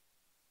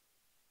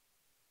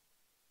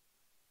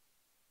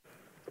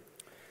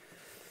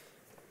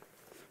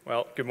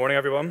Well, good morning,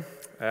 everyone.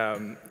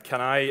 Can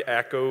I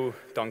echo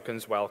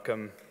Duncan's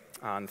welcome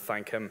and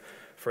thank him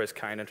for his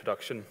kind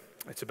introduction?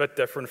 It's a bit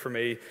different for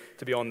me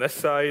to be on this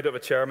side of a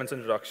chairman's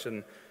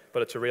introduction,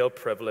 but it's a real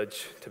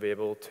privilege to be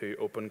able to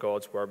open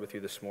God's Word with you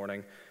this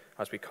morning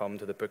as we come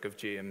to the book of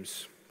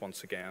James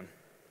once again.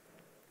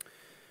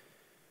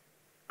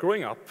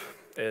 Growing up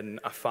in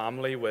a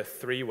family with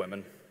 3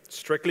 women,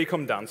 Strictly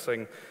Come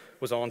Dancing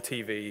was on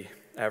TV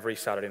every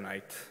Saturday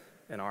night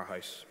in our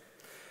house.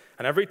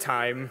 And every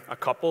time a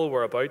couple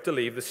were about to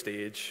leave the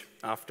stage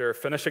after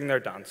finishing their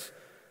dance,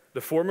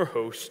 the former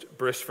host,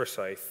 Bruce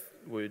Forsyth,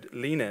 would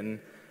lean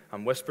in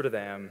and whisper to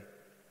them,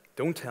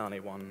 "Don't tell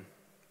anyone,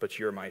 but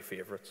you're my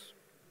favourites."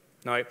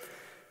 Now,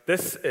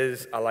 this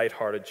is a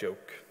light-hearted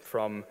joke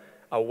from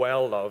a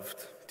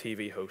well-loved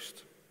TV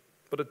host,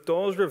 but it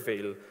does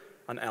reveal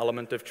an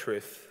element of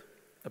truth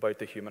about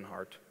the human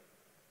heart.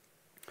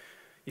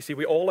 You see,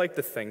 we all like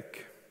to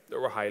think that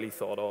we're highly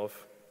thought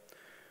of.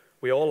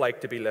 We all like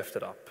to be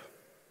lifted up.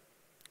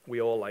 We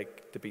all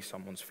like to be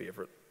someone's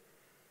favourite.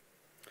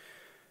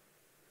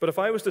 But if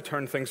I was to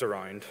turn things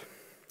around,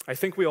 I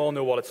think we all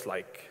know what it's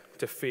like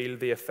to feel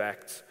the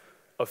effects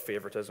of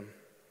favouritism.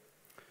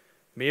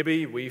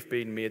 Maybe we've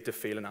been made to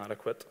feel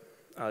inadequate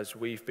as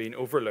we've been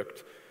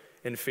overlooked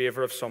in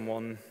favour of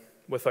someone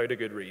without a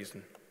good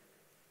reason.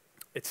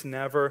 It's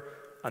never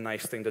a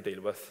nice thing to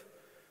deal with,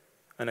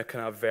 and it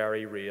can have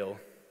very real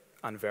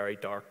and very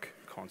dark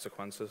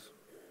consequences.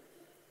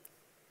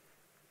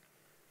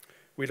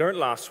 We learned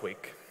last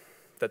week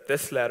that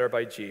this letter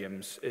by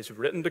James is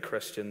written to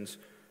Christians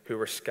who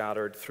were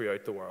scattered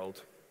throughout the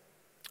world,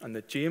 and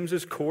that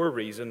James's core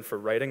reason for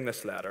writing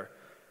this letter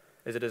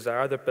is a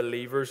desire that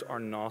believers are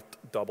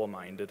not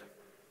double-minded,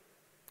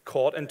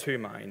 caught in 2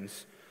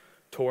 minds,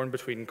 torn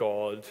between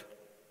God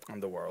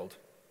and the world.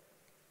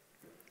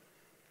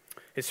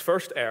 His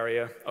first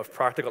area of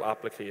practical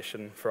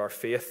application for our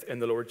faith in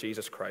the Lord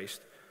Jesus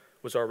Christ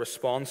was our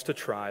response to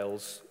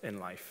trials in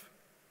life.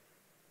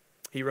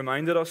 He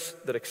reminded us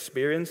that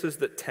experiences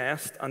that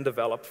test and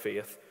develop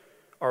faith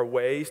are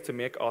ways to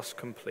make us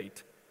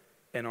complete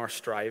in our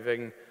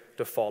striving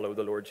to follow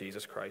the Lord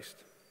Jesus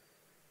Christ.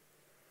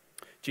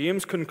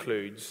 James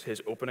concludes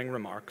his opening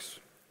remarks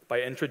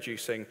by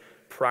introducing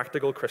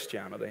practical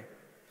Christianity,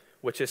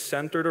 which is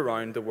centered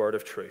around the word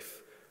of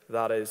truth,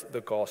 that is,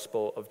 the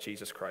gospel of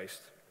Jesus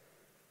Christ.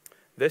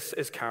 This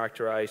is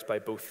characterized by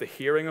both the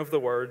hearing of the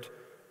word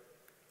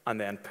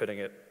and then putting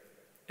it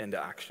into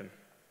action.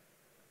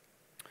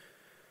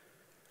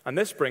 And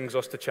this brings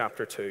us to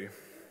chapter 2,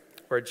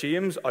 where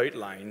James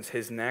outlines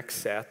his next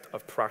set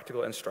of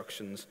practical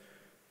instructions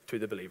to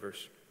the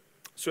believers.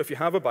 So if you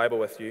have a Bible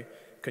with you,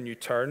 can you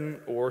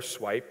turn or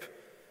swipe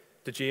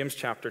to James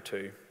chapter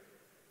 2,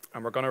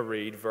 and we're going to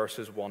read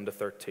verses 1 to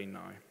 13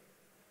 now.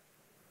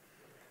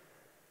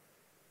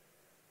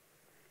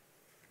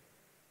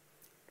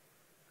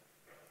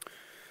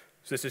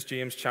 So this is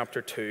James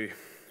chapter 2,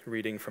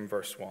 reading from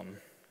verse 1,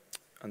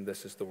 and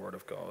this is the word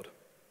of God.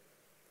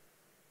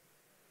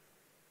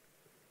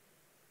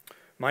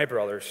 My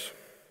brothers,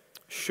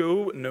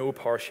 show no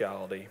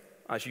partiality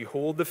as you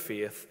hold the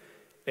faith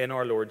in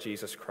our Lord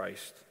Jesus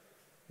Christ,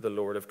 the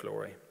Lord of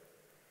glory.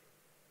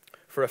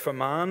 For if a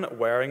man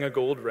wearing a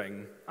gold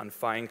ring and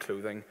fine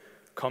clothing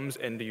comes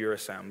into your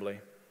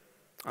assembly,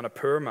 and a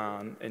poor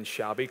man in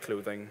shabby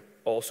clothing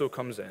also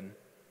comes in,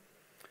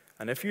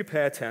 and if you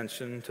pay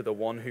attention to the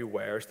one who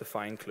wears the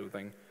fine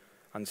clothing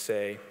and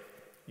say,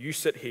 "You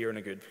sit here in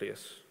a good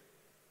place,"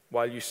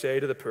 while you say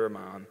to the poor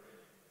man,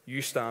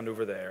 "You stand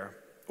over there,"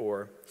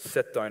 or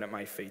 "Sit down at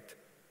my feet,"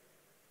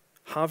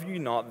 have you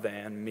not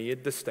then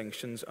made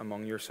distinctions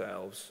among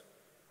yourselves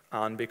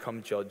and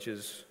become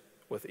judges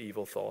with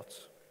evil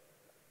thoughts?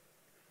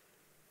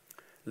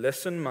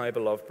 Listen, my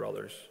beloved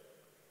brothers,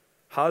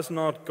 has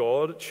not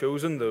God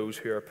chosen those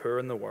who are poor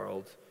in the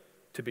world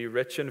to be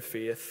rich in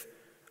faith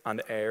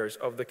and heirs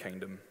of the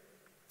kingdom,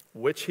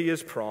 which he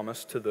has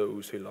promised to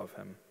those who love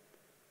him?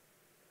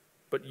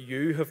 But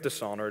you have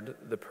dishonored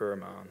the poor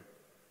man.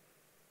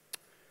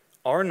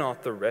 Are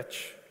not the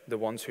rich the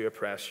ones who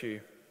oppress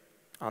you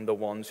and the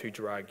ones who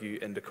drag you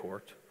into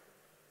court?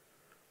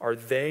 Are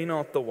they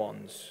not the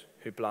ones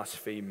who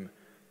blaspheme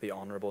the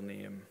honorable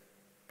name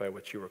by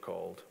which you were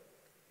called?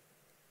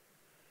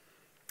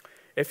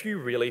 If you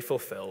really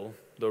fulfill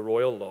the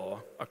royal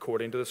law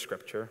according to the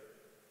scripture,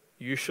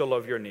 "You shall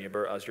love your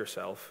neighbor as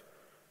yourself,"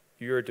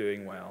 you are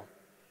doing well.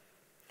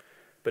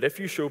 But if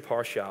you show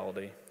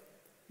partiality,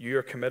 you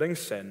are committing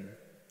sin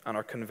and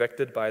are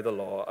convicted by the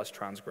law as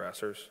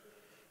transgressors.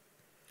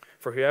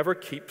 For whoever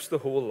keeps the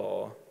whole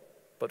law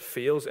but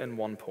fails in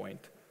one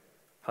point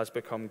has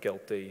become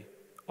guilty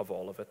of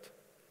all of it.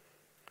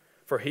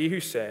 For he who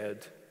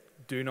said,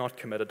 "Do not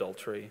commit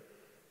adultery,"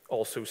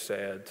 also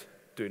said,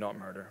 "Do not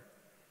murder."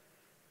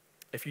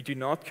 If you do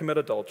not commit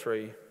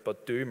adultery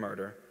but do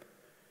murder,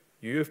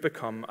 you have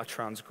become a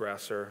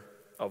transgressor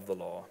of the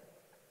law.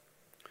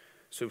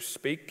 So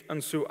speak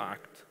and so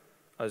act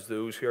as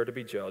those who are to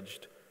be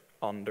judged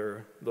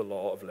under the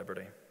law of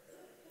liberty.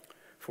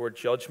 For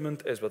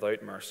judgment is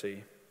without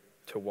mercy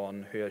to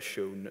one who has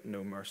shown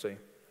no mercy.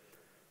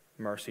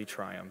 Mercy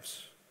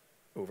triumphs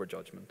over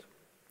judgment.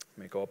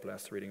 May God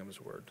bless the reading of his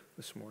word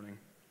this morning.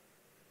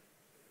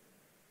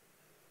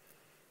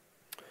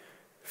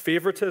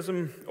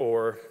 Favoritism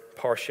or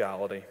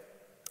partiality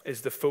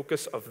is the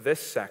focus of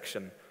this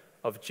section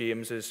of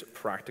James's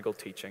practical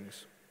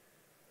teachings.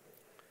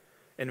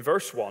 In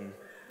verse 1,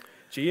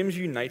 James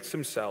unites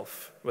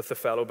himself with the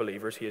fellow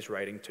believers he is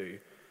writing to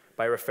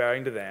by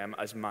referring to them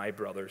as my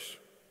brothers.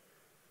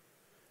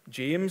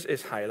 James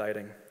is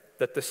highlighting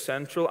that the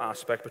central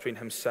aspect between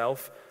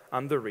himself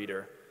and the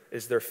reader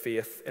is their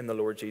faith in the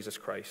Lord Jesus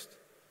Christ,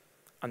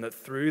 and that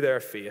through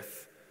their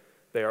faith,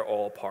 they are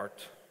all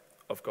part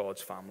of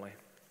God's family.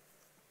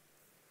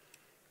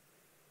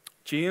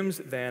 James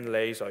then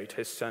lays out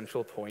his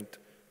central point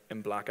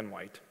in black and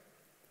white.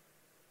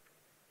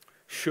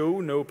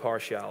 Show no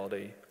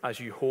partiality as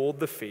you hold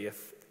the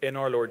faith in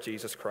our Lord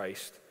Jesus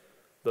Christ,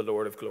 the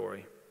Lord of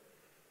glory.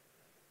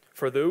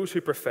 For those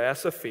who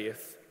profess a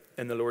faith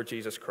in the Lord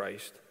Jesus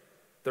Christ,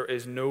 there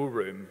is no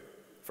room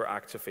for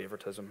acts of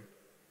favoritism.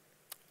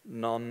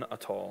 None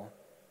at all.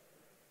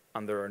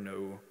 And there are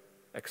no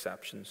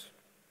exceptions.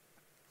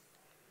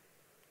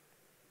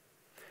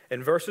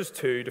 In verses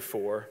 2 to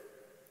 4,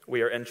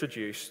 we are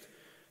introduced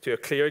to a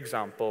clear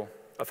example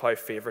of how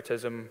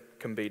favoritism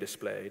can be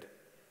displayed.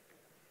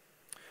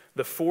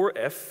 The for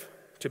if,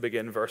 to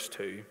begin verse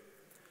 2,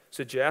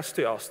 suggests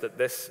to us that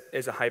this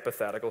is a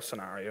hypothetical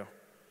scenario,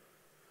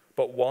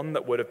 but one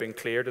that would have been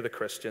clear to the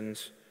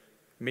Christians,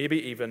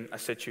 maybe even a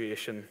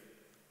situation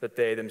that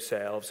they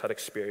themselves had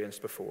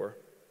experienced before,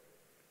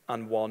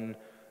 and one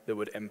that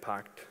would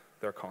impact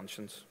their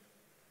conscience.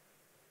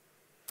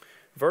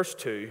 Verse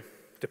 2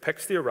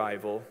 depicts the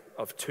arrival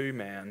of two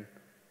men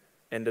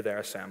into their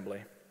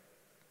assembly.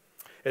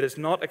 It is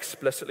not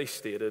explicitly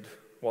stated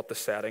what the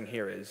setting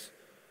here is,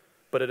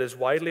 but it is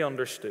widely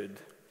understood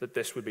that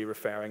this would be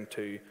referring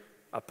to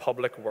a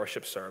public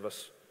worship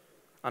service,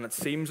 and it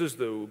seems as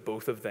though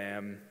both of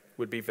them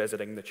would be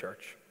visiting the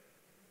church.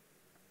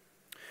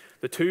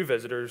 The two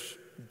visitors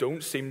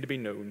don't seem to be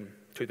known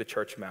to the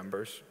church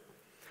members.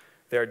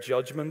 Their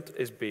judgment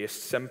is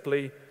based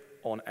simply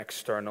on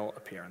external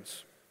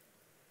appearance.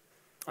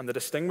 And the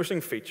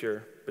distinguishing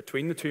feature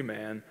between the two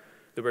men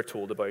that we're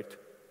told about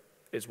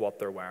is what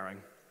they're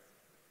wearing.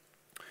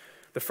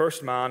 The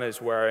first man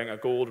is wearing a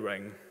gold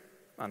ring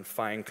and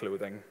fine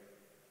clothing,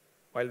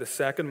 while the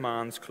second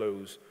man's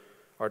clothes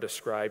are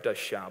described as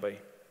shabby,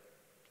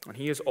 and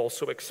he is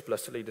also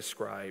explicitly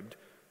described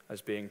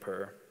as being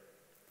poor.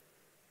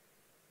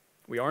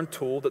 We aren't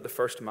told that the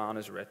first man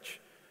is rich,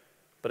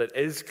 but it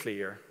is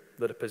clear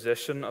that a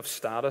position of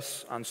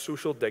status and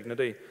social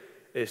dignity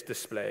is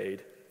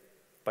displayed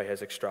by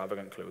his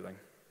extravagant clothing.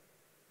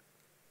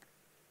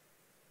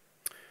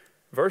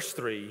 Verse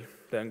 3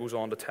 then goes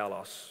on to tell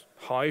us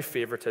how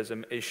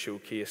favoritism is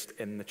showcased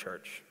in the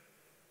church.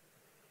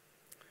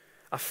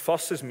 A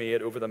fuss is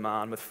made over the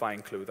man with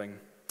fine clothing,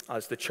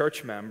 as the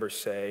church members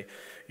say,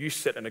 "You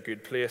sit in a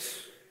good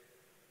place,"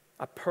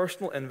 a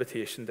personal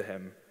invitation to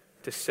him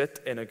to sit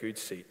in a good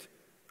seat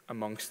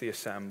amongst the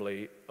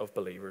assembly of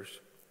believers.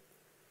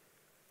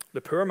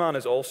 The poor man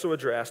is also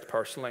addressed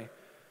personally,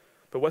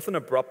 but with an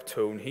abrupt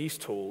tone, he's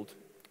told,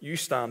 "You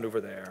stand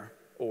over there,"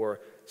 or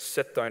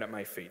 "Sit down at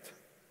my feet."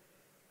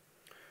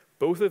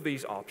 Both of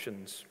these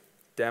options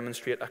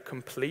demonstrate a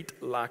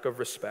complete lack of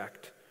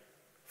respect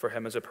for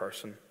him as a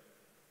person,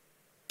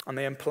 and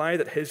they imply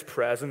that his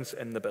presence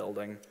in the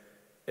building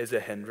is a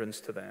hindrance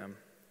to them.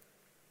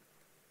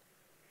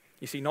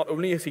 You see, not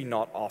only is he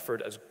not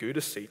offered as good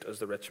a seat as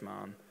the rich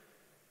man,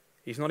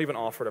 he's not even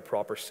offered a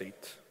proper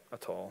seat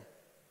at all.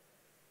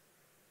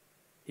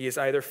 He is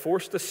either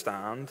forced to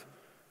stand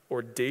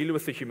or deal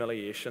with the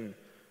humiliation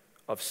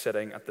of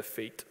sitting at the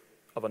feet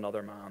of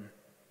another man.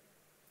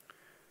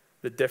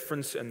 The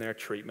difference in their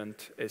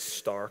treatment is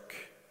stark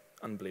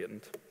and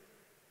blatant.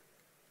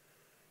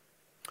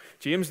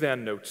 James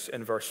then notes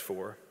in verse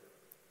 4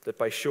 that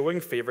by showing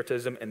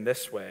favoritism in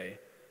this way,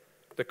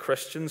 the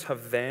Christians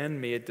have then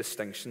made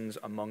distinctions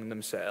among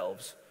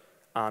themselves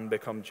and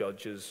become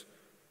judges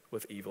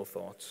with evil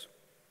thoughts.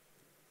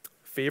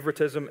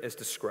 Favoritism is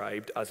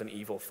described as an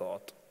evil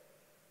thought.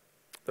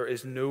 There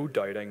is no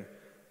doubting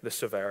the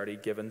severity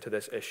given to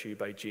this issue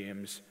by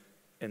James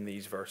in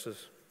these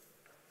verses.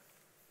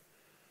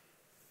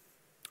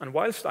 And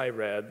whilst I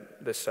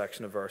read this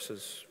section of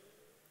verses,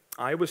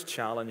 I was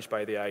challenged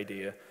by the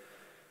idea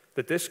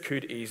that this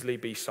could easily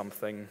be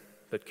something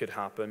that could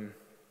happen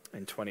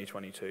in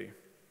 2022.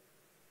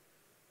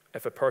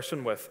 If a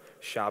person with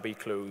shabby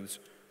clothes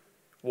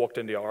walked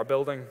into our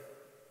building,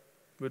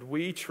 would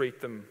we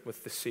treat them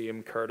with the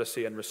same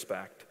courtesy and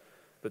respect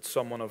that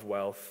someone of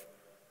wealth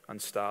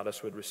and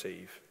status would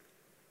receive?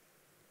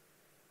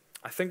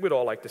 I think we'd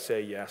all like to say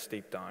yes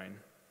deep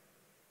down,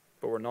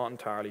 but we're not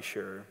entirely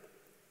sure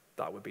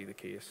that would be the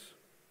case.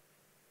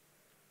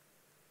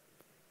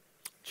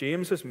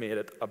 James has made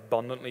it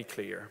abundantly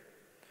clear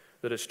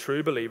that as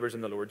true believers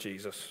in the Lord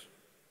Jesus,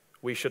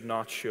 we should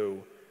not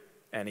show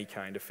any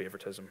kind of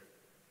favoritism.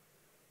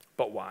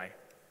 But why?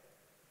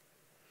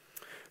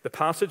 The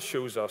passage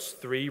shows us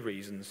three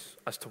reasons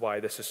as to why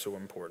this is so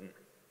important.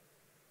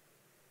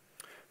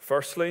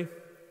 Firstly,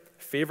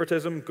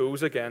 favoritism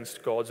goes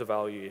against God's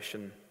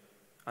evaluation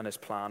and his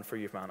plan for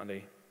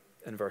humanity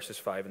in verses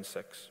 5 and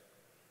 6.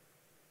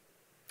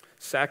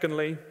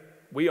 Secondly,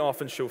 we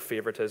often show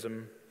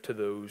favoritism to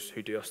those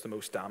who do us the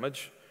most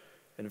damage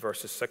in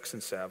verses 6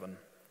 and 7.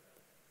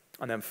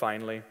 And then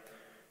finally,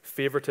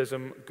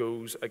 favoritism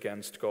goes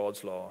against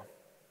God's law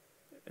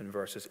in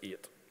verses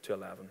 8 to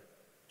 11.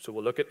 So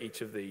we'll look at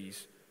each of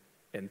these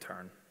in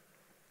turn.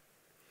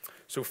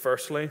 So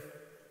firstly,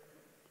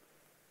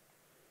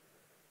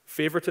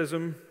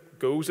 favoritism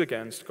goes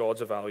against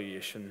God's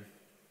evaluation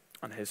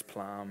and his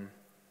plan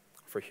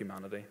for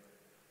humanity.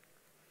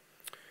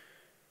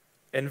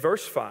 In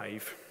verse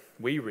 5,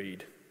 we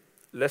read,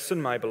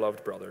 "Listen, my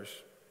beloved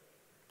brothers,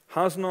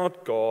 has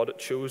not God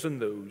chosen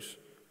those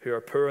who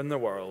are poor in the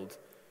world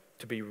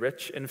to be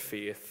rich in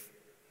faith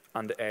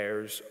and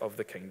heirs of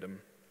the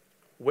kingdom,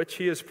 which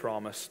he has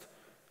promised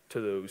to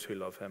those who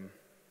love him?"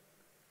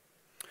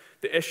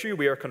 The issue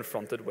we are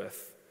confronted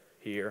with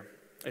here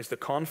is the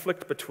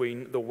conflict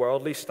between the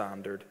worldly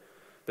standard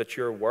that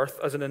your worth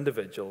as an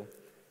individual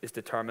is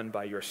determined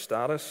by your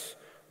status,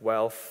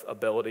 wealth,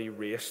 ability,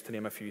 race, to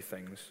name a few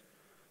things,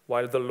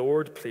 while the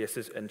Lord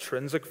places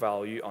intrinsic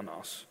value on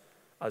us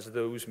as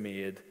those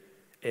made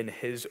in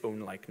his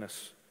own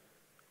likeness,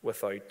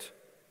 without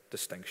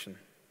distinction.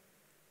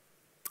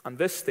 And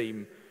this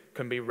theme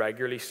can be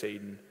regularly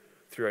seen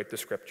throughout the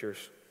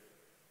scriptures.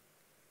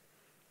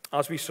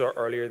 As we saw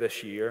earlier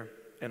this year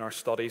in our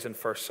studies in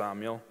 1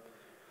 Samuel,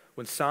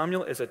 when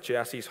Samuel is at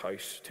Jesse's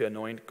house to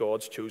anoint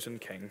God's chosen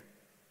king,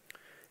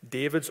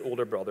 David's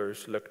older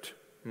brothers looked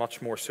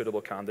much more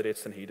suitable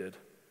candidates than he did.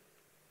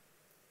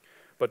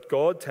 But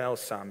God tells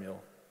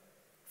Samuel,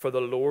 "For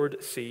the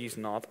Lord sees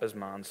not as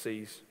man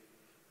sees.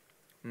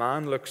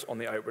 Man looks on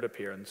the outward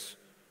appearance,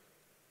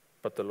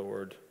 but the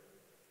Lord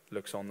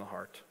looks on the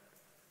heart."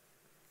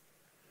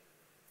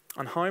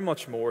 And how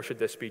much more should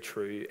this be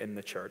true in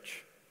the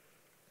church?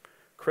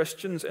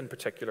 Christians in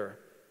particular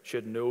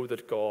should know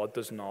that God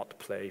does not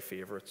play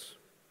favorites.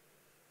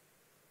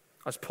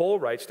 As Paul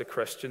writes to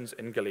Christians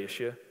in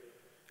Galatia,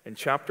 in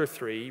chapter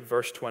 3,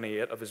 verse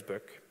 28 of his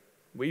book,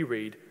 we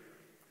read,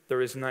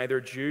 "There is neither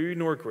Jew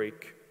nor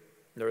Greek,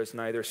 there is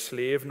neither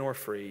slave nor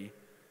free,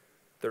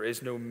 there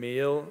is no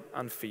male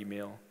and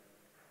female,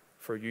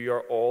 for you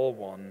are all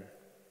one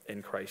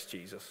in Christ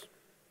Jesus."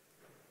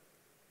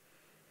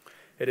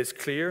 It is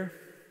clear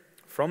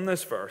from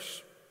this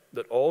verse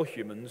that all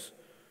humans,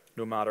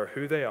 no matter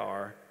who they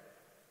are,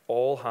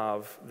 all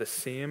have the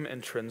same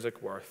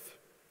intrinsic worth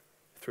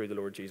through the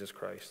Lord Jesus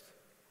Christ.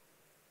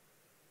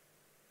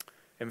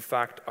 In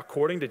fact,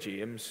 according to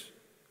James,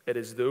 it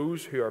is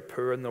those who are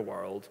poor in the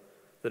world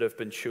that have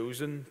been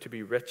chosen to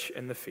be rich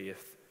in the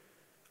faith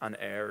and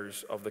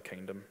heirs of the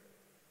kingdom.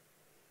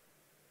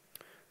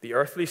 The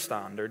earthly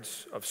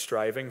standards of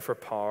striving for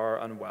power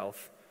and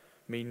wealth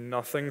mean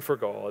nothing for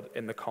God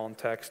in the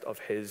context of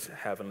his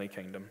heavenly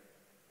kingdom.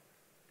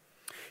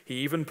 He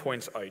even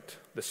points out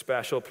the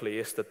special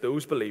place that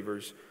those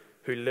believers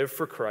who live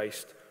for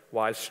Christ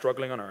while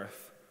struggling on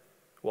earth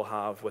will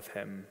have with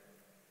him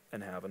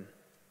in heaven.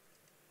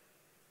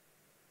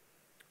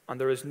 And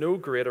there is no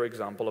greater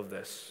example of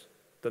this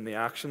than the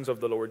actions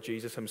of the Lord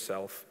Jesus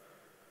himself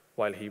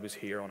while he was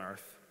here on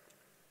earth.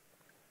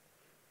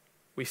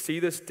 We see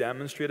this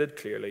demonstrated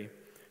clearly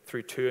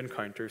through two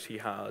encounters he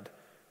had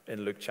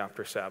in Luke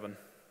chapter 7.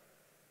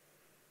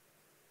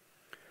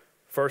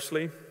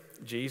 Firstly,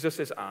 Jesus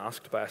is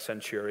asked by a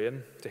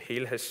centurion to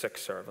heal his sick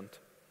servant.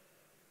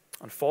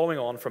 And following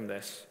on from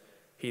this,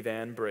 he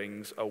then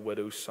brings a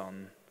widow's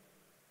son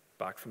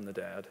back from the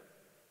dead.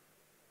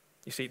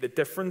 You see, the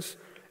difference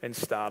in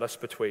status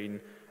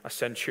between a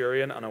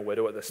centurion and a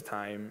widow at this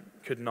time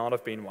could not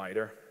have been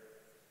wider.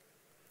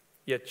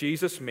 Yet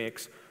Jesus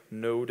makes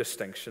no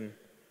distinction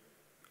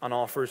and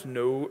offers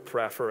no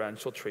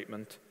preferential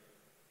treatment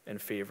in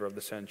favor of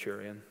the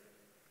centurion.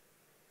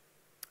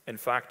 In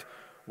fact,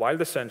 while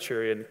the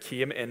centurion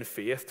came in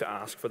faith to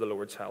ask for the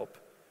Lord's help,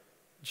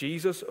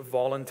 Jesus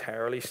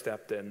voluntarily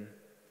stepped in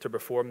to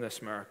perform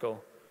this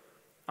miracle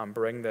and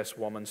bring this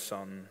woman's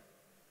son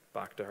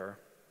back to her.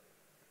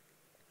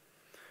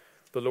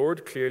 The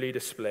Lord clearly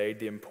displayed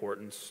the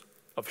importance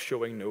of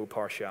showing no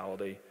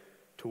partiality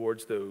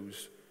towards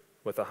those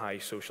with a high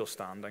social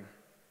standing.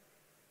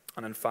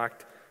 And in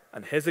fact,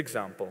 in his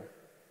example,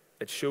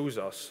 it shows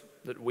us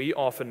that we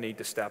often need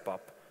to step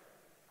up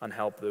and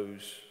help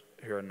those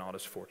who are not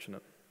as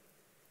fortunate.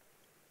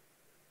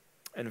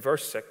 In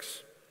verse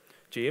 6,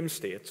 James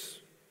states,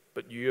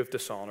 "But you have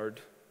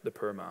dishonored the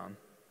poor man."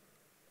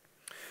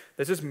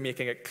 This is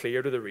making it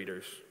clear to the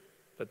readers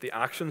that the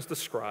actions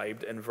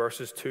described in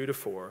verses 2 to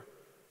 4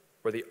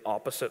 were the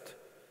opposite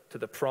to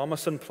the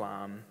promise and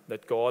plan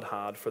that God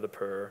had for the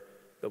poor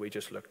that we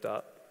just looked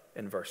at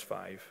in verse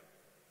 5.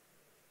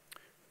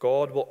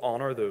 God will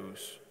honor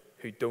those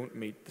who don't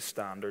meet the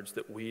standards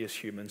that we as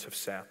humans have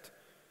set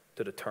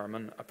to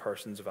determine a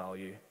person's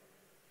value.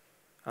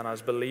 And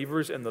as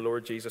believers in the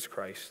Lord Jesus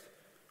Christ,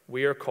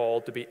 we are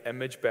called to be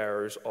image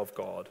bearers of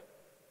God.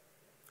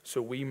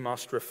 So we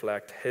must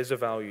reflect his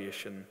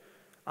evaluation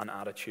and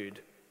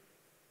attitude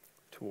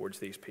towards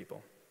these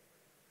people.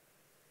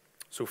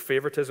 So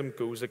favoritism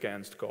goes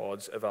against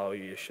God's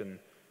evaluation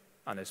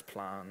and his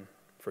plan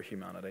for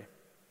humanity.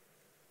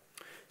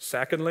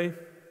 Secondly,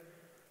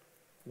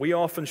 we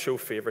often show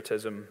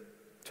favoritism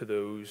to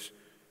those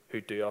who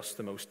do us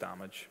the most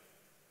damage.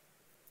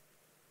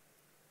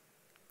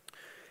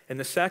 In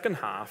the second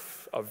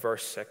half of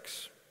verse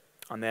 6,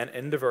 and then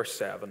into verse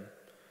 7,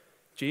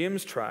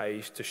 James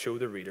tries to show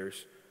the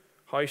readers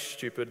how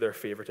stupid their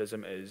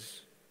favoritism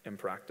is in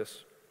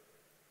practice.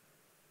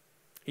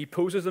 He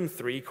poses them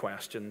 3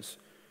 questions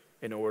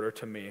in order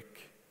to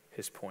make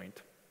his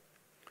point.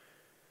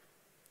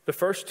 The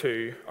first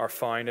 2 are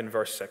found in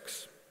verse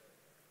 6,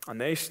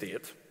 and they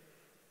state,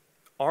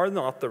 "Are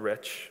not the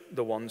rich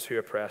the ones who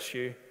oppress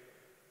you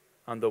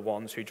and the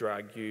ones who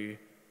drag you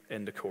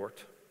into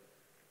court?"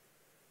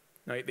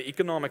 Now, the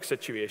economic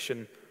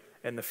situation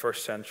in the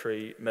first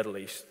century Middle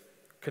East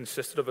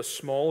consisted of a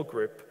small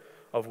group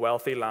of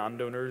wealthy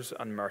landowners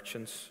and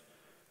merchants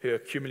who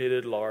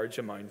accumulated large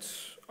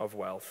amounts of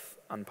wealth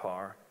and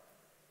power.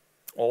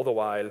 All the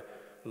while,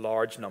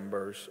 large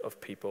numbers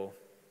of people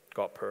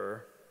got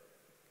poorer.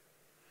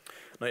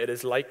 Now, it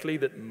is likely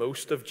that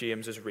most of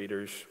James's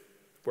readers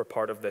were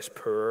part of this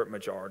poor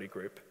majority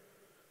group,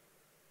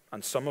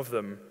 and some of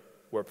them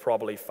were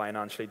probably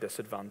financially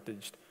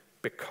disadvantaged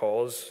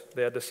because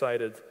they had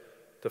decided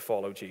to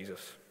follow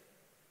Jesus.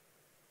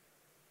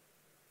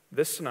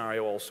 This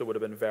scenario also would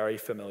have been very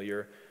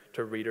familiar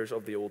to readers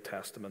of the Old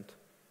Testament,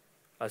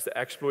 as the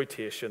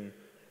exploitation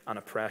and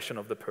oppression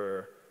of the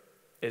poor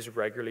is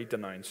regularly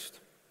denounced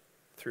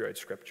throughout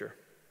Scripture.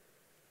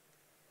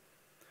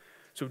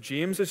 So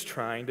James is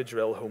trying to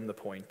drill home the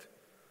point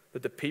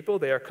that the people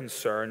they are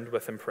concerned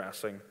with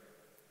impressing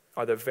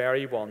are the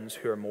very ones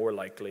who are more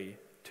likely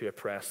to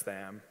oppress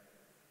them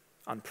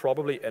and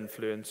probably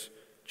influence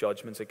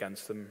judgments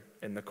against them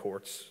in the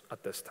courts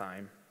at this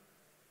time.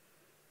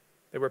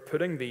 They were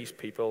putting these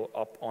people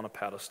up on a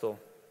pedestal,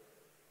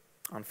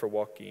 and for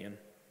what gain?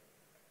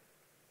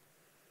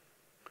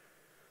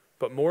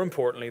 But more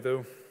importantly,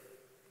 though,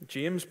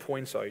 James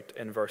points out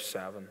in verse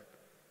 7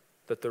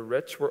 that the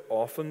rich were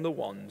often the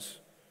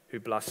ones who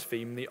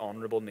blasphemed the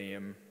honorable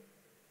name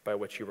by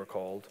which you were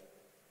called.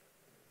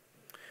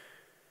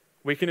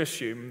 We can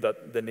assume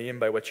that the name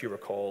by which you were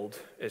called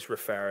is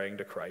referring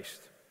to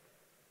Christ,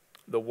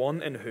 the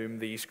one in whom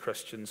these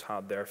Christians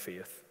had their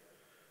faith.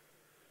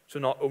 So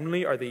not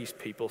only are these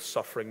people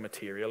suffering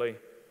materially,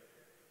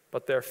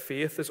 but their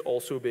faith is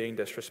also being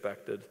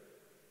disrespected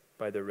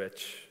by the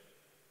rich,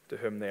 to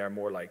whom they are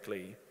more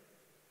likely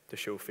to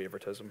show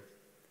favoritism.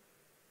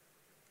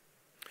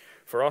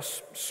 For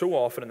us, so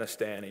often in this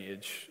day and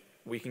age,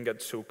 we can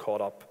get so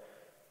caught up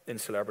in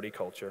celebrity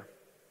culture,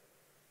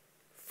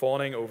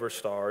 fawning over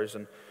stars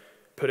and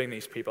putting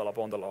these people up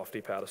on the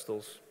lofty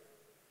pedestals.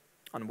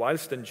 And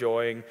whilst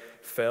enjoying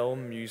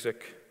film,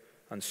 music,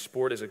 and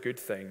sport is a good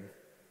thing,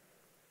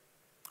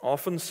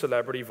 often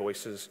celebrity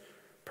voices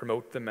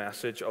promote the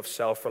message of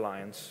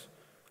self-reliance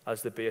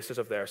as the basis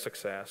of their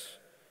success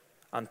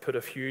and put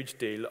a huge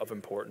deal of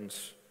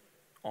importance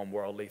on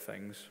worldly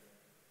things.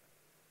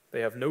 They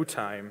have no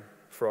time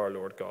for our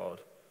Lord God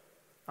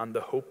and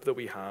the hope that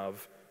we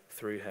have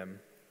through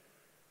him.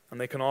 And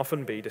they can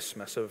often be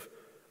dismissive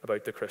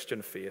about the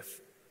Christian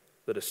faith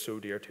that is so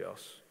dear to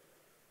us.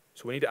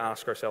 So we need to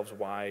ask ourselves,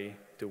 why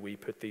do we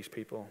put these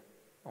people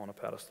on a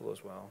pedestal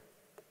as well?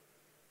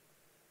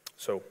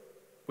 So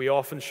we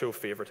often show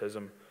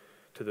favoritism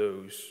to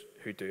those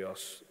who do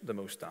us the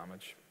most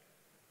damage.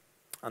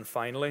 And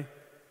finally,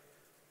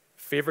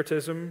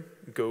 favoritism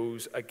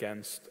goes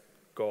against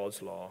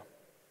God's law.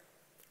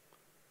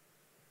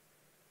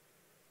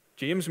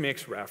 James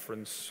makes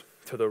reference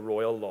to the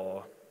royal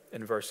law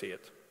in verse 8.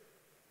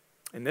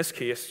 In this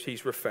case,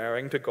 he's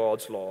referring to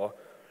God's law,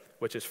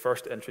 which is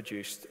first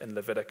introduced in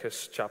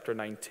Leviticus chapter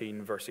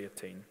 19, verse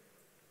 18,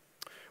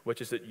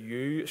 which is that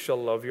you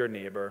shall love your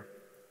neighbor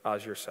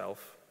as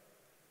yourself.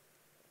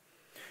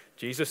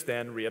 Jesus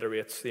then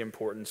reiterates the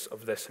importance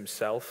of this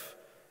himself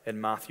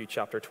in Matthew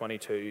chapter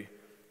 22,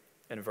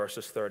 in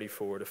verses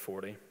 34 to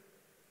 40.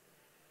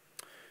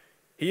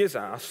 He is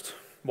asked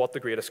what the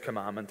greatest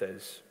commandment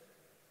is,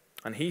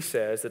 and he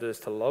says that it is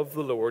to love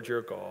the Lord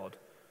your God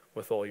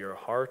with all your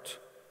heart,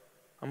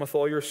 and with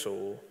all your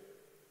soul,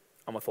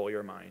 and with all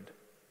your mind.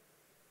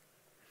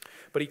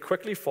 But he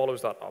quickly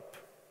follows that up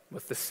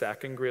with the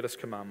second greatest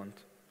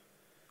commandment,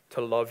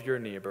 to love your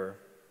neighbor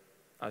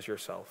as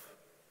yourself.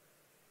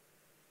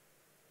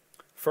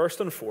 First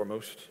and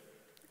foremost,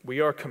 we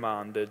are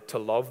commanded to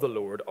love the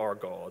Lord our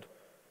God,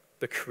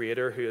 the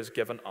Creator who has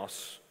given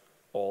us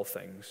all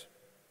things.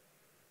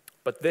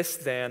 But this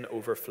then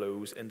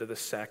overflows into the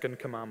second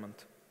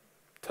commandment,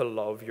 to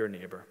love your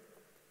neighbor.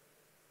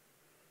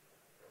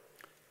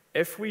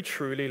 If we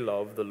truly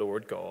love the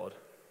Lord God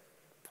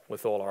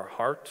with all our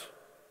heart,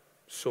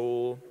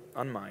 soul,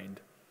 and mind,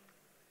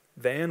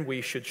 then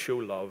we should show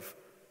love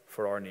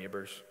for our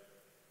neighbors,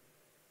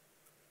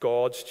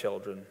 God's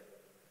children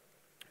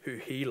who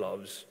he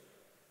loves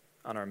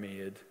and are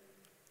made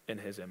in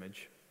his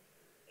image.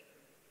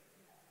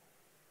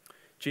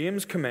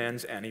 James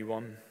commends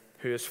anyone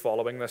who is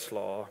following this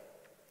law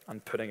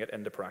and putting it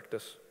into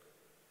practice.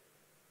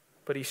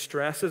 But he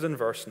stresses in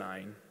verse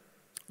 9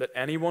 that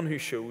anyone who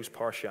shows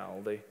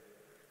partiality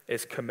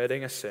is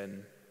committing a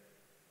sin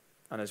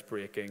and is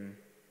breaking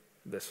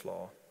this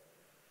law.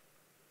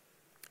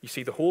 You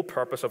see, the whole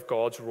purpose of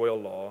God's royal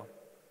law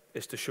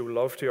is to show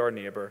love to our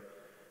neighbor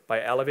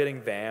by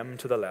elevating them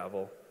to the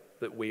level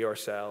that we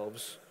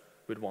ourselves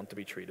would want to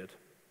be treated.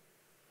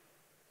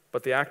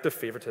 But the act of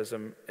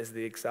favoritism is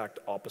the exact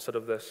opposite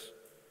of this.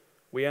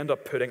 We end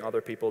up putting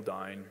other people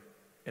down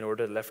in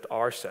order to lift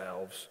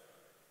ourselves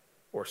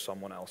or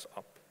someone else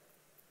up.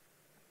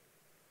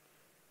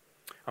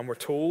 And we're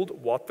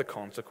told what the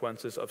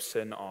consequences of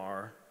sin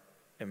are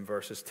in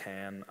verses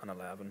 10 and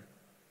 11.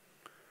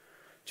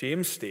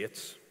 James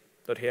states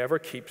that whoever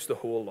keeps the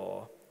whole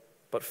law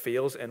but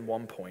fails in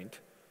one point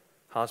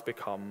has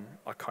become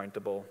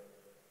accountable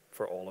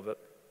for all of it.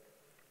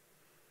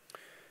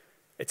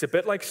 It's a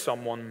bit like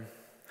someone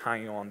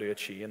hanging onto a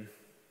chain.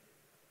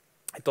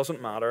 It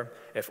doesn't matter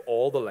if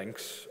all the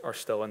links are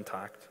still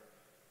intact.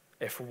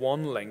 If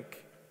one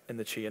link in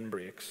the chain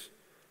breaks,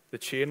 the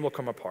chain will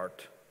come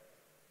apart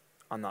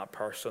and that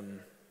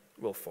person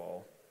will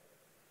fall.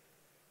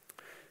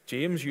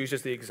 James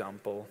uses the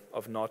example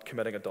of not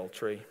committing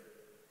adultery,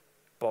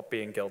 but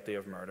being guilty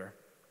of murder.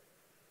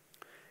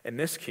 In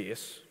this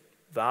case,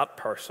 that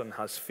person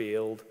has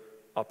failed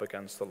up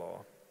against the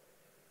law.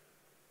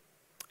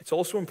 It's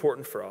also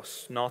important for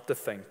us not to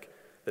think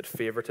that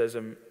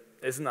favoritism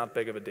isn't that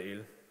big of a deal,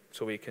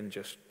 so we can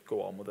just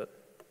go on with it.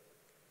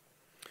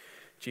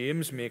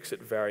 James makes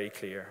it very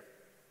clear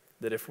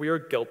that if we are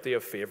guilty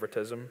of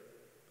favoritism,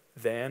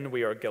 then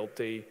we are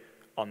guilty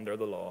under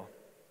the law.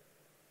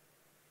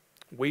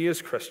 We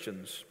as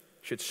Christians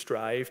should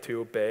strive to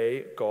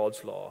obey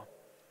God's law,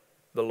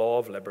 the law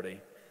of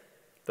liberty,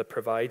 that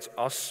provides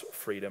us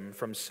freedom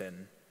from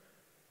sin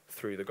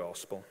through the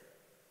gospel.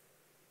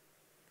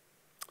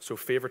 So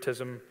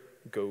favoritism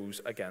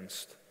goes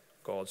against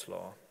God's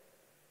law.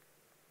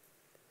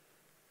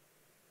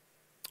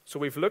 So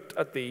we've looked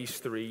at these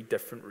three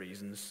different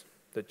reasons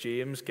that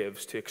James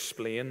gives to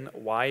explain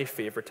why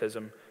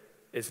favoritism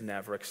is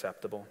never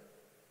acceptable.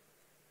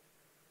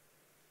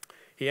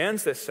 He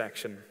ends this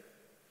section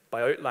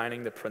by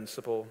outlining the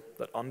principle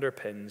that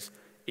underpins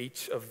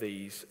each of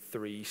these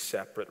three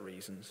separate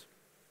reasons.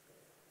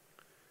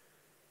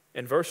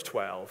 In verse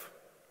 12,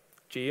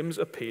 James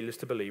appeals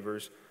to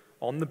believers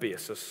on the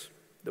basis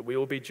that we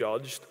will be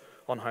judged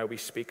on how we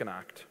speak and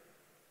act.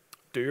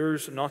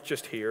 Doers, not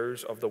just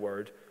hearers of the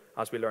word,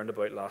 as we learned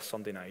about last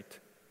Sunday night,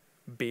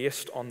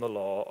 based on the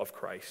law of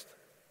Christ.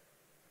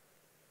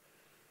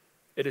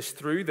 It is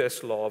through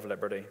this law of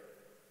liberty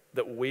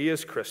that we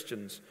as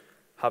Christians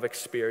have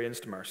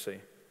experienced mercy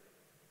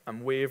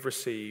and we have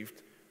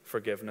received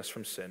forgiveness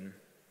from sin,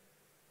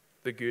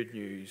 the good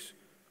news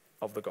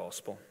of the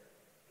gospel.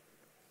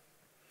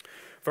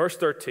 Verse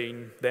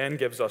 13 then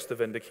gives us the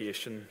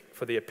vindication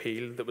for the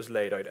appeal that was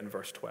laid out in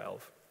verse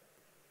 12.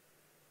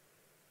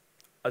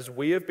 As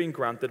we have been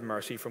granted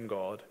mercy from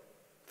God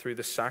through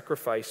the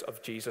sacrifice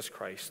of Jesus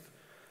Christ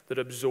that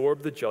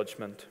absorbed the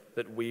judgment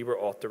that we were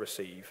ought to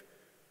receive,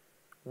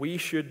 we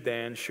should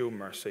then show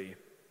mercy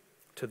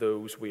to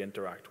those we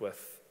interact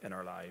with in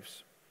our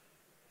lives.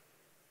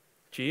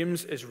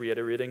 James is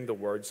reiterating the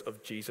words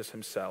of Jesus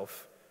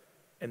himself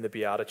in the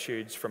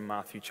Beatitudes from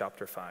Matthew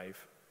chapter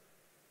 5.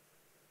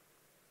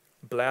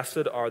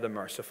 Blessed are the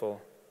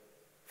merciful,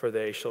 for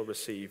they shall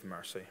receive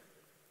mercy.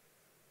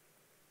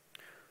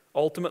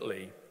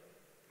 Ultimately,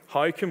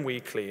 how can we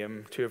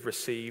claim to have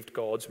received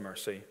God's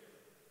mercy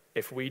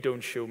if we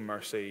don't show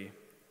mercy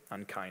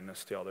and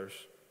kindness to others?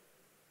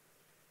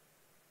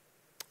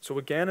 So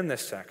again in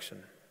this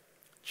section,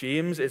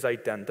 James is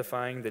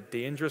identifying the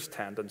dangerous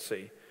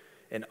tendency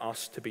in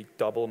us to be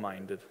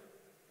double-minded,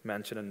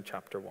 mentioned in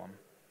chapter 1.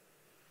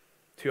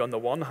 To, on the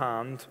one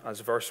hand,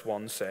 as verse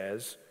 1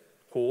 says,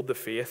 hold the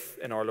faith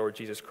in our Lord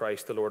Jesus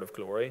Christ, the Lord of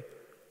glory,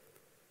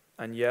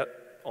 and yet,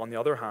 on the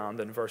other hand,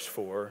 in verse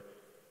 4,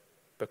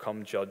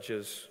 become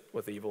judges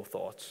with evil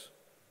thoughts.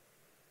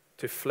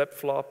 To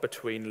flip-flop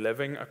between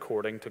living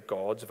according to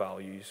God's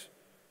values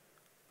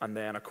and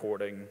then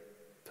according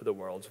to the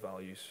world's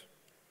values.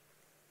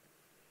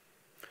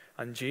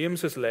 And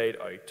James has laid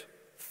out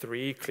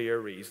three clear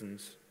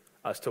reasons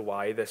as to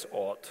why this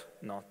ought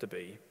not to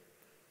be.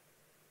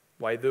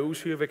 Why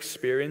those who have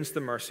experienced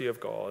the mercy of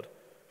God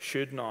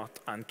should not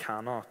and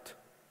cannot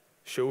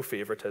show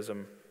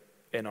favoritism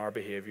in our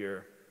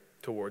behavior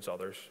towards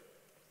others.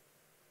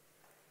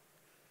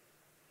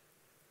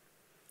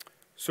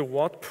 So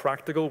what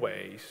practical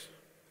ways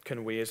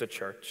can we as a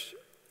church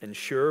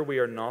ensure we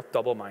are not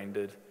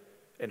double-minded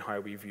in how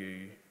we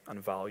view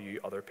and value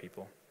other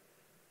people?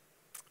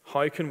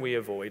 How can we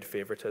avoid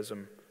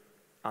favoritism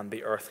and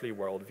the earthly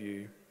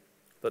worldview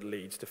that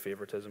leads to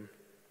favoritism?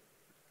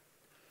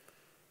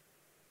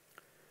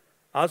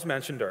 As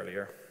mentioned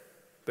earlier,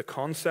 the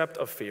concept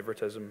of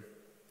favoritism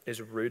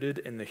is rooted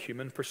in the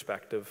human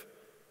perspective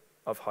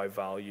of how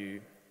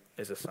value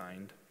is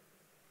assigned.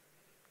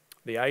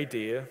 The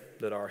idea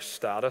that our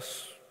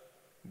status,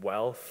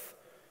 wealth,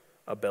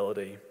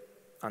 ability,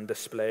 and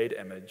displayed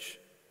image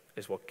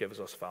is what gives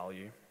us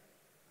value.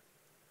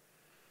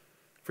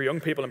 For young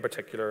people in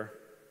particular,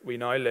 we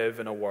now live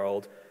in a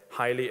world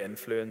highly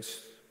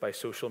influenced by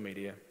social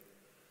media,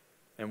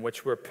 in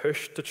which we're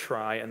pushed to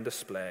try and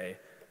display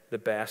the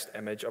best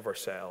image of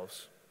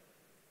ourselves,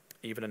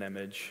 even an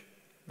image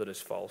that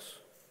is false.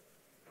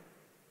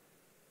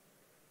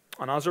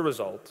 And as a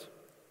result,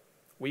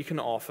 we can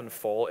often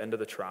fall into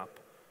the trap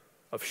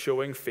of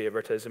showing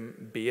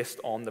favoritism based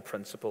on the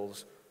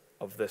principles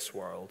of this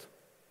world.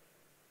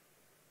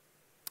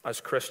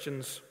 As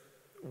Christians,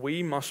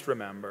 we must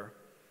remember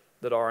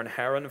that our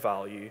inherent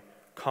value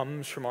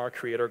comes from our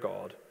Creator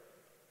God,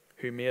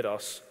 who made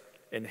us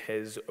in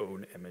His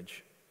own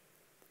image,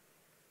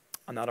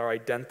 and that our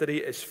identity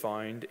is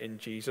found in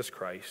Jesus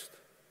Christ,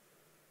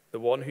 the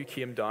one who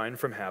came down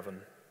from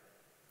heaven,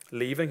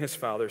 leaving His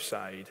Father's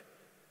side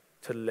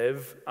to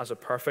live as a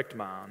perfect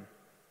man,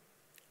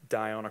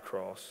 die on a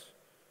cross,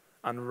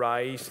 and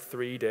rise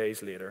 3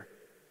 days later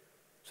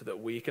so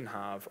that we can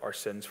have our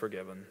sins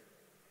forgiven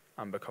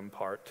and become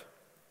part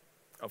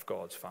of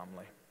God's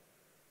family.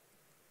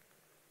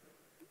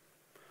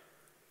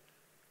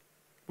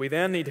 We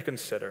then need to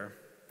consider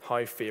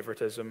how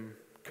favoritism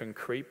can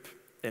creep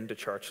into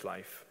church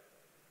life.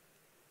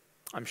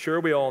 I'm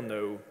sure we all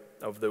know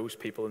of those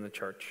people in the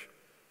church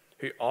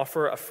who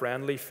offer a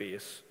friendly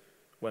face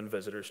when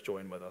visitors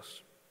join with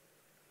us.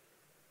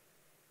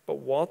 But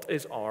what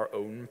is our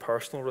own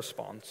personal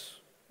response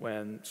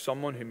when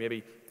someone who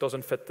maybe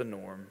doesn't fit the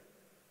norm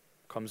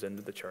comes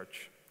into the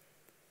church?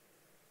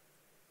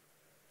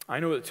 I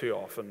know that too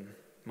often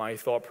my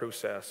thought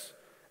process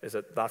is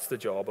that that's the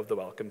job of the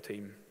welcome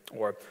team,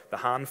 or the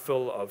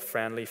handful of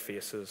friendly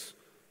faces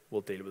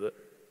will deal with it.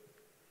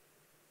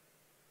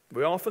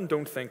 We often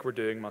don't think we're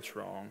doing much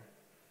wrong,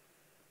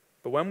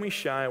 but when we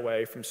shy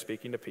away from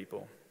speaking to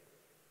people,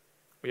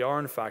 we are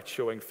in fact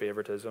showing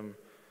favoritism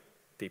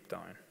deep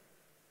down.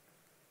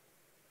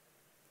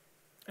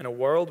 In a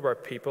world where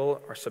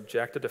people are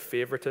subjected to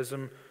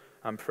favoritism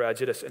and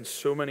prejudice in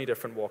so many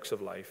different walks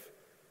of life,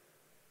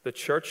 the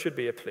church should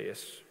be a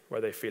place where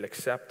they feel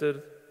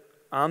accepted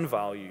and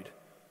valued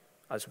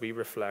as we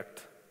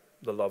reflect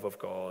the love of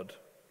God,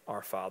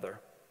 our Father,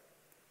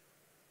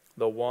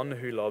 the one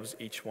who loves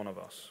each one of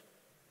us.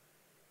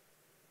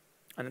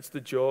 And it's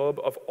the job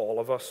of all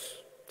of us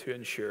to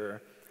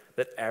ensure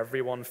that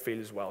everyone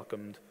feels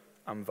welcomed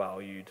and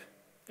valued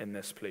in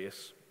this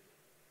place.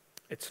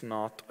 It's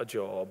not a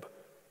job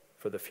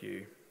for the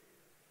few.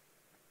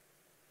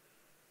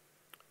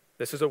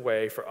 This is a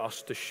way for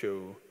us to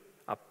show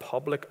a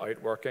public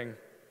outworking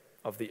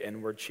of the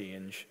inward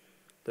change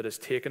that has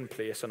taken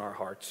place in our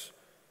hearts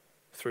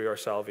through our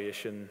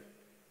salvation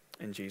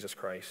in Jesus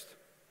Christ.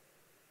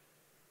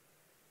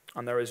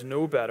 And there is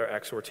no better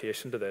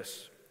exhortation to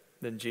this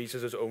than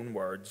Jesus' own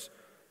words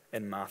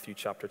in Matthew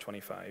chapter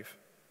 25.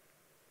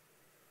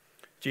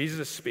 Jesus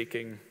is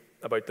speaking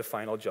about the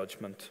final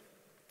judgment,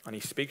 and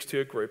he speaks to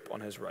a group on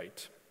his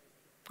right.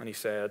 And he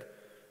said,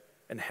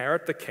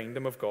 "Inherit the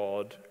kingdom of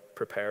God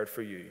prepared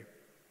for you.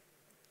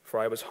 For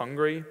I was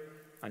hungry,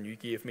 and you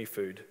gave me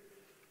food.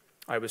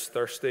 I was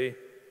thirsty,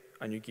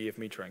 and you gave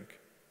me drink.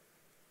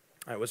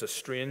 I was a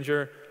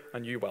stranger,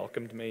 and you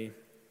welcomed me.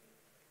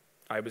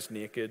 I was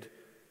naked,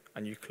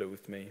 and you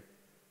clothed me.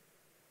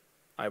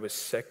 I was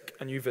sick,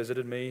 and you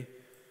visited me.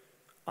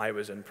 I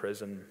was in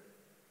prison,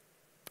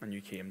 and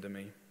you came to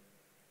me."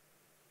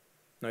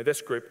 Now,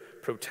 this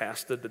group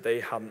protested that they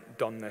hadn't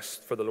done this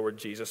for the Lord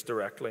Jesus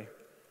directly.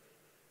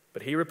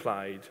 But he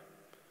replied,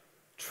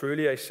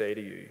 "Truly I say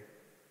to you,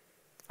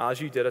 as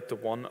you did it to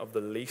one of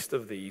the least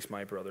of these,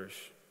 my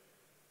brothers,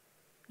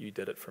 you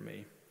did it for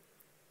me."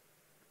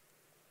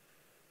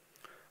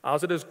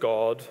 As it is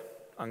God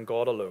and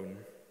God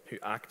alone who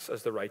acts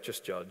as the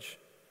righteous judge,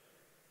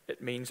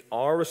 it means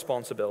our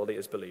responsibility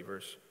as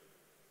believers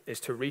is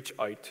to reach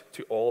out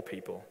to all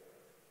people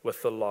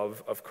with the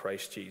love of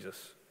Christ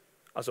Jesus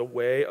as a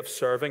way of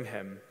serving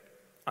him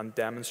and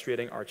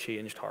demonstrating our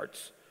changed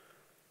hearts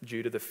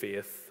due to the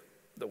faith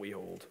that we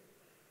hold.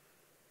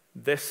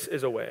 This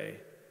is a way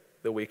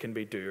that we can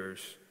be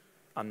doers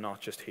and not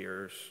just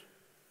hearers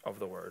of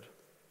the word.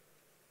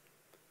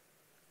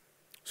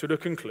 So to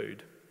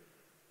conclude,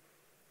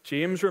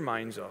 James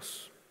reminds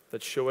us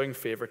that showing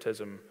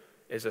favoritism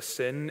is a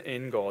sin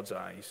in God's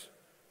eyes,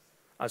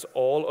 as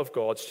all of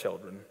God's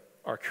children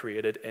are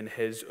created in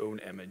his own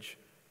image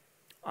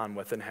and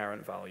with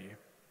inherent value.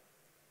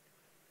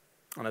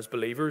 And as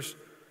believers,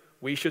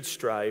 we should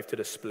strive to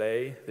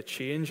display the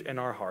change in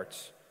our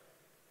hearts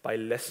by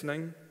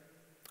listening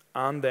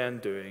and then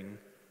doing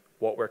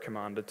what we're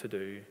commanded to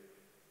do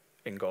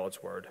in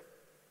God's word.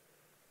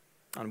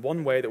 And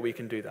one way that we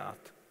can do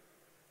that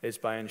is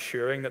by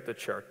ensuring that the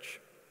church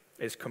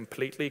is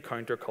completely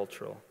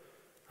countercultural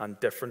and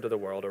different to the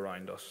world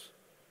around us,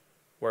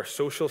 where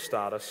social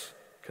status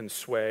can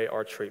sway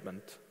our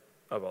treatment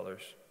of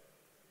others.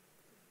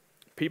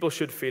 People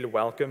should feel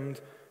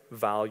welcomed,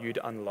 valued,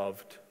 and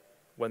loved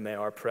when they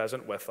are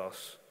present with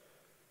us,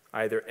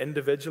 either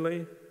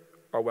individually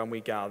or when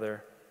we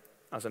gather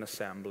as an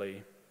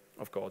assembly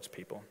of God's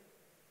people.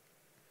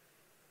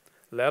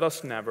 Let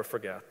us never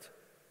forget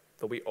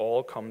that we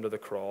all come to the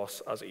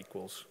cross as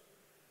equals,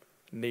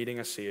 needing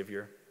a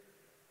Savior,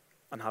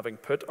 and having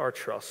put our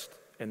trust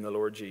in the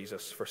Lord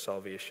Jesus for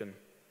salvation,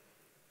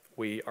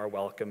 we are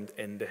welcomed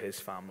into his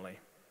family,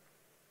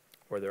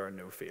 where there are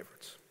no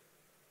favorites.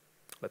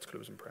 Let's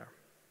close in prayer.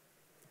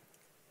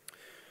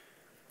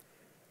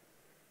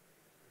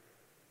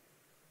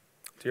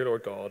 Dear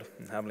Lord God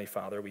and Heavenly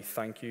Father, we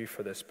thank you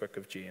for this book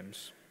of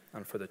James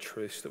and for the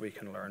truths that we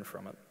can learn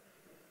from it.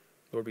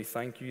 Lord, we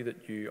thank you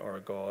that you are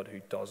a God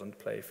who doesn't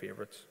play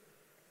favorites,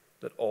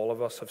 that all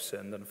of us have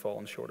sinned and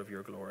fallen short of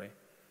your glory.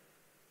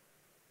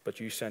 But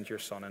you sent your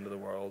Son into the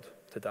world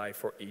to die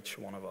for each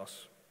one of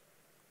us.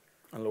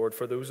 And Lord,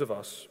 for those of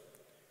us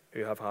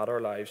who have had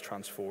our lives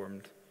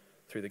transformed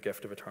through the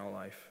gift of eternal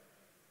life,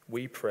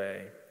 we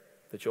pray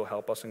that you'll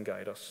help us and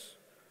guide us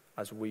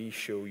as we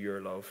show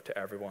your love to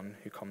everyone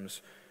who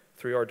comes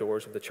through our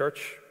doors of the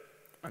church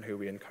and who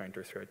we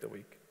encounter throughout the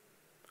week.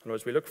 And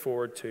as we look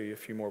forward to a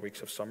few more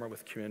weeks of summer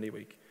with Community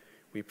Week,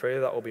 we pray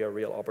that will be a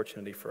real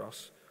opportunity for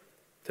us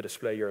to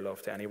display your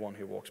love to anyone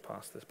who walks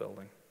past this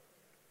building.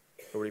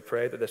 Lord, we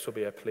pray that this will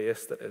be a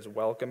place that is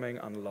welcoming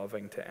and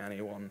loving to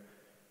anyone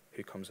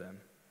who comes in.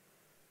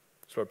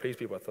 So Lord, please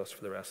be with us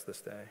for the rest of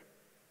this day.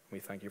 We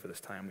thank you for this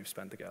time we've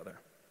spent together.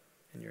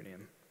 In your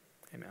name,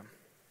 amen.